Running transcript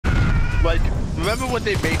Like, remember when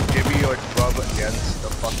they made Jimmy or Trump against the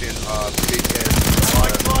fucking big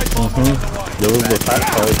There was a fat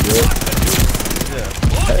fight, yeah.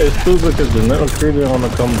 It's stupid because the Nettle creator on the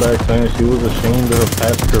comeback saying she was ashamed of her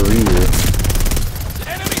past career.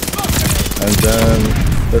 And then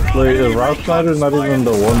it's like Rob Snyder's not even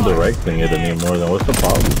the one directing it anymore. Then what's the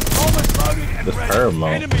problem? It's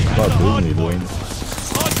Paramount. It's not Disney doing it.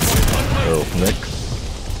 Oh, Nick.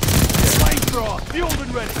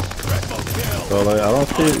 So like I don't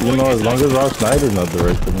see, you know, as long as Rob Snyder's not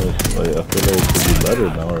directing it, like I feel like it should be better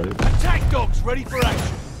now, right? Attack dogs ready for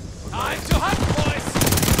action.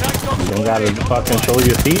 You don't gotta fucking show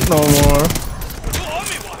your feet no more.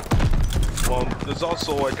 Well, there's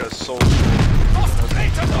also like a social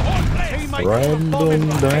random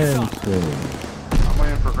dancing. I'm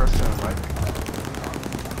waiting for Chris to invite me.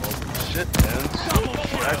 shit, man.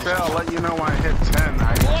 Actually, I'll let you know when I hit 10.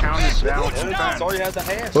 I counted down to 10. That's all you had to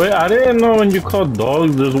have. Wait, I didn't know when you call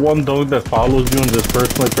dogs, there's one dog that follows you and just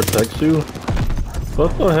personally protects you.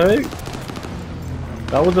 What the heck?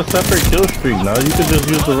 That was a separate kill streak. Now you can just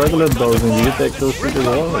use the regular dogs and you get that kill streak as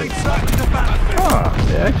well. Huh,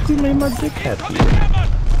 it actually made my dick happier.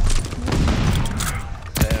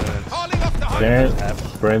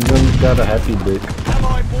 Brandon's got a happy dick.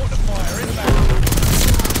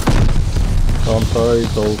 Oh, I'm sorry,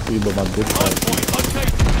 Sophie, but my dick's happy.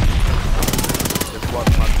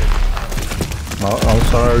 No, I'm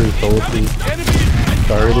sorry, Sophie.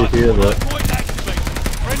 Sorry to hear that.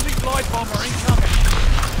 Friendly glide bomber incoming.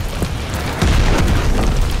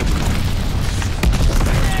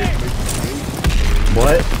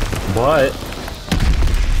 What?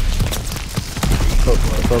 I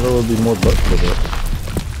thought there would be more butt for this.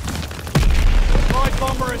 Glide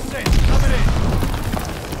bomber is sent. Coming in.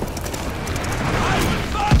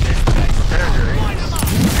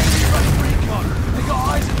 They got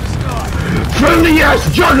eyes in the sky. Friendly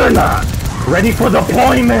ass juggernaut! Ready for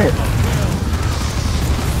deployment!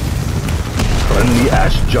 Friendly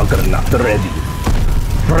ass juggernaut ready.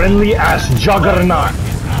 Friendly ass juggernaut!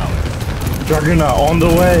 Juggernaut on the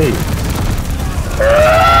way!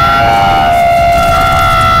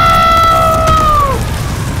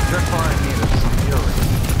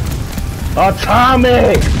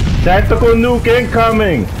 Atomic! Tactical nuke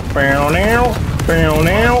incoming! Bow now, bow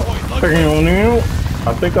now, bow now.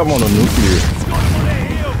 I think I'm on a nuclear.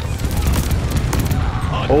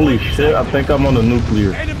 Holy shit, I think I'm on a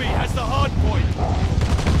nuclear. Enemy has the hard point.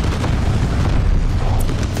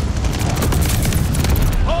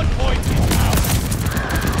 Hard point is out.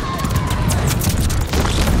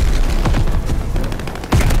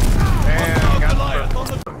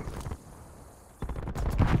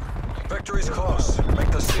 Victory's close.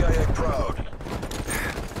 Make the CIA proud.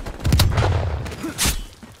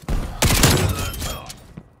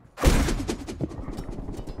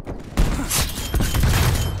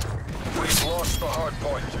 We've lost the hard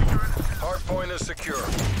point. Hard point is secure.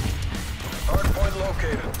 Hard point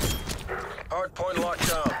located. Hard point locked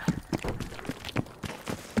down.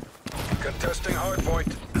 Contesting hard point.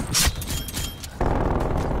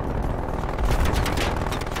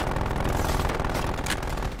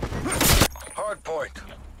 Hard point.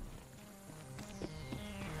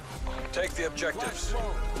 Take the objectives.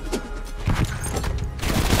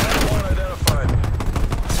 One identified.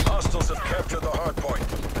 Hostiles have captured the hard point.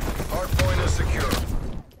 Hard point is secure.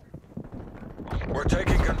 We're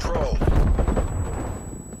taking control.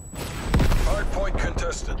 Hard point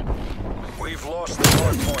contested. We've lost the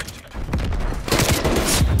hard point.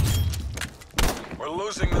 We're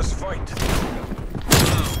losing this fight.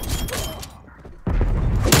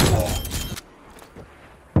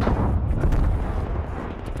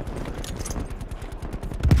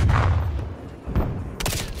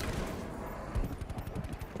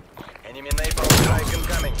 Enemy napalm strike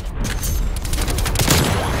incoming.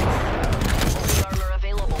 Armor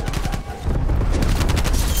available.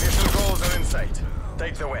 Mission goals are in sight.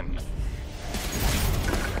 Take the win.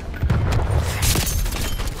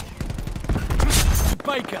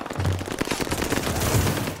 Baker.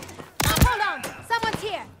 Hold on! Someone's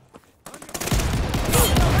here!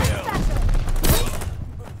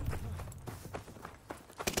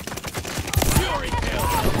 Fury kill.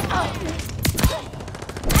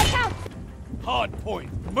 Hard point.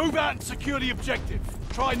 Move out and secure the objective.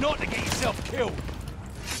 Try not to get yourself killed.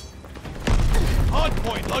 Hard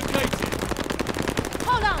point located.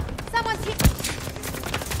 Hold on! Someone's here!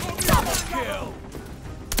 Double kill.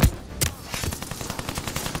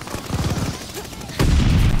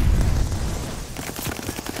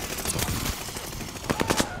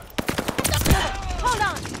 Hold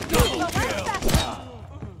on! Double kill.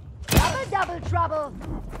 Double trouble!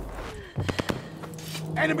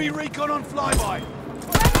 Enemy recon on flyby.